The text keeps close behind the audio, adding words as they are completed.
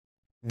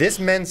This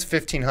men's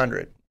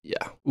 1500.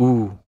 Yeah.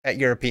 Ooh. At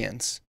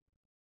Europeans.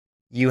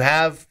 You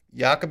have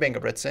Jakob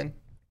Ingebrigtsen.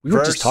 We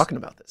were just talking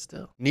about this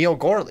still. Neil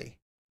Gourley.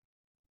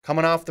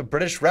 Coming off the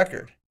British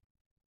record.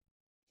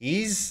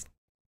 He's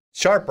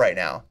sharp right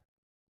now.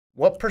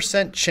 What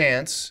 %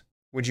 chance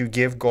would you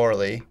give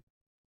Gourley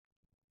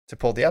to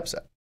pull the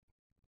upset?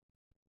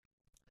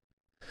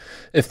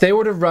 If they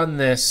were to run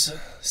this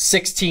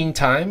 16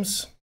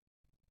 times,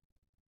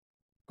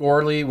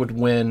 Gourley would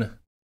win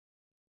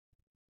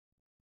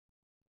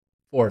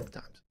 4 of the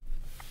times.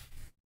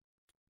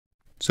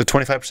 So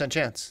 25%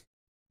 chance.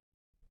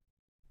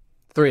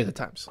 3 of the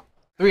times.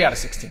 3 out of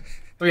 16.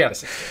 3 out of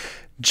 16.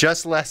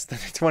 Just less than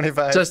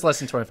 25? Just less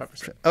than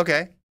 25%.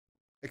 Okay.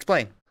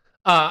 Explain.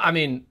 I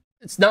mean,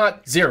 it's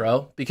not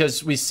 0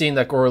 because we've seen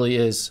that Gourley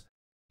is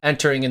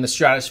entering in the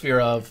stratosphere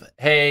of,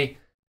 hey,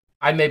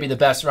 I may be the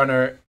best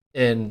runner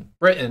in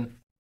Britain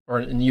or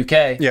in the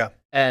UK. Yeah.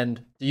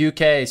 And the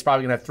UK is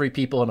probably going to have 3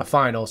 people in a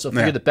final. So if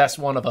you're the best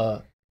one of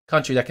a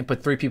country that can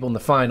put 3 people in the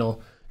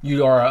final,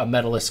 you are a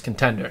medalist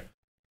contender.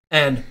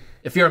 And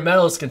if you're a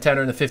medalist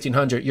contender in the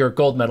 1500, you're a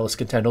gold medalist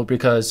contender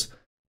because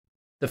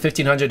the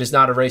 1500 is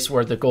not a race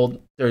where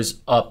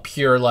there's a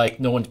pure, like,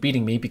 no one's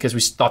beating me because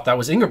we thought that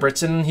was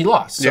Ingebrigtsen and he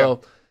lost.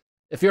 So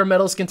if you're a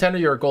medalist contender,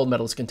 you're a gold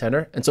medalist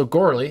contender. And so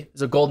Gourley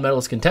is a gold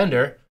medalist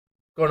contender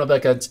going up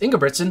against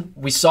Ingebrigtsen.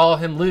 We saw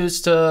him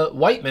lose to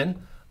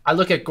Whiteman. I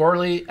look at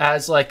Gourley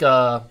as like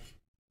a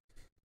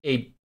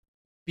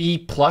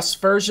B+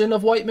 version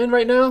of Whiteman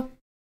right now.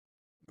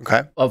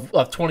 Okay. Of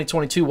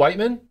 2022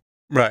 Whiteman.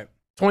 Right.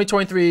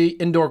 2023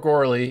 indoor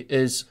Gourley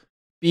is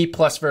B+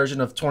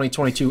 version of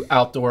 2022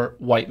 outdoor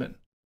Whiteman.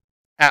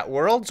 At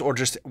Worlds or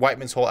just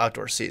Whiteman's whole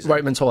outdoor season?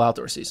 Whiteman's whole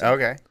outdoor season.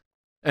 Okay.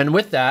 And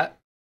with that,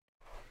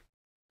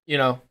 you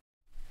know,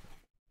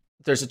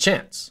 there's a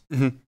chance.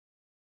 Mm-hmm.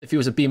 If he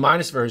was a B-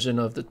 version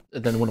of then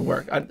it wouldn't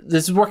work.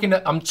 This is working.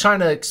 I'm trying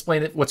to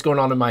explain what's going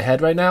on in my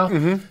head right now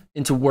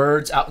into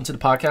words out into the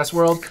podcast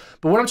world.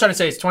 But what I'm trying to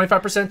say is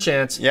 25%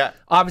 chance. Yeah.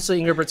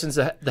 Obviously, Ingebrigtsen's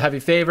the heavy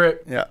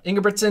favorite. Yeah.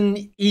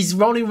 Ingebrigtsen, he's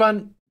only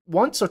run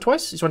once or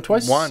twice. He's run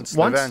twice. Once.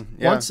 Levin,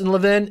 yeah. Once in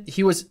Levin.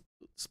 He was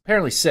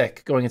apparently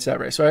sick going into that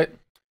race, right?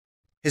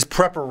 His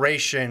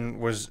preparation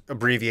was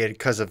abbreviated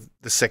because of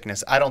the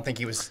sickness. I don't think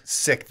he was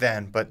sick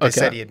then, but they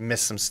said he had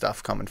missed some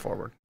stuff coming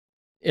forward.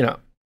 You know,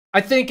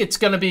 I think it's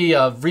going to be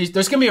there's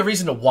going to be a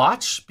reason to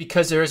watch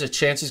because there is a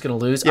chance he's going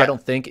to lose. Yeah. I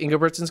don't think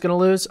Ingebrigtsen's going to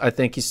lose. I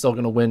think he's still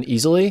going to win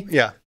easily.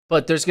 Yeah.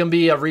 But there's going to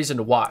be a reason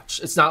to watch.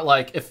 It's not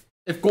like if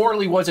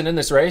Gourley wasn't in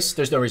this race,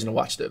 there's no reason to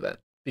watch the event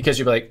because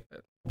you'd be like,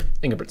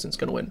 Ingebrigtsen's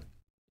going to win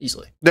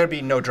easily. There'd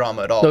be no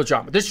drama at all. No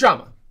drama. There's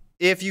drama.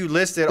 If you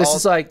listed this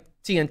is like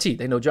TNT.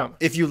 They know drama.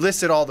 If you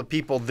listed all the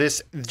people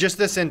this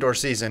indoor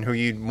season who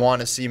you'd want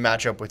to see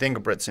match up with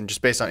Ingebrigtsen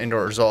just based on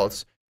indoor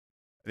results,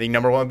 I think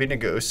number 1 would be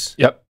Nagus.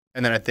 Yep.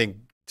 And then I think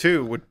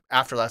 2 would,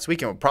 after last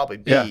weekend, would probably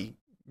be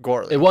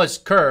Gourley. It was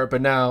Kerr,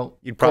 but now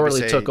you'd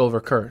probably Gourley took over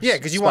Kerr. Yeah,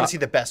 because you want to see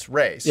the best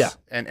race. Yeah.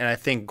 And I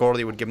think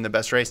Gourley would give him the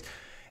best race.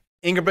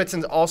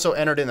 Ingebrigtsen's also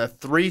entered in the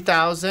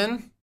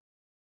 3,000.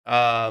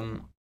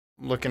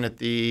 Looking at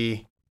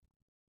the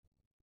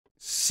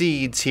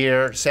seeds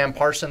here. Sam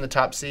Parson, the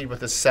top seed,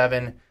 with a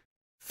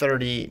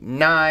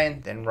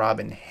 7:39. Then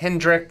Robin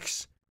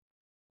Hendricks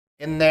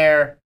in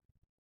there.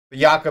 But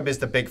Jakob is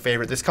the big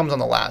favorite. This comes on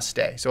the last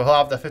day. So he'll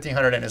have the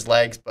 1,500 in his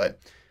legs, but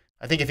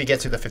I think if he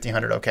gets to the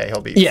 1,500, okay,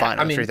 he'll be fine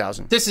on the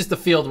 3,000. This is the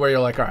field where you're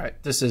like, all right,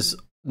 this is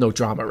no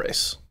drama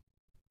race.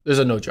 There's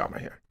a no drama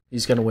here.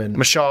 He's going to win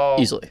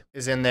easily.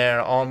 Is in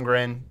there.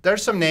 Almgren.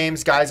 There's some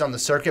names, guys on the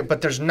circuit,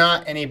 but there's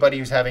not anybody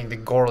who's having the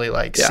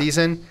Gourley-like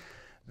season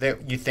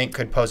that you think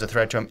could pose a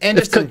threat to him. And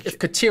if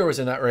Katir was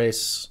in that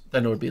race,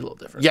 then it would be a little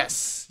different.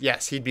 Yes,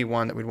 he'd be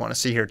one that we'd want to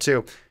see here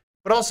too.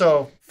 But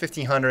also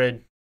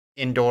 1,500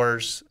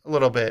 indoors, a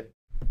little bit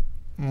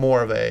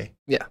more of a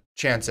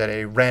chance at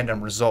a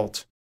random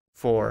result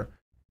for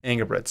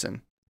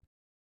Ingebrigtsen.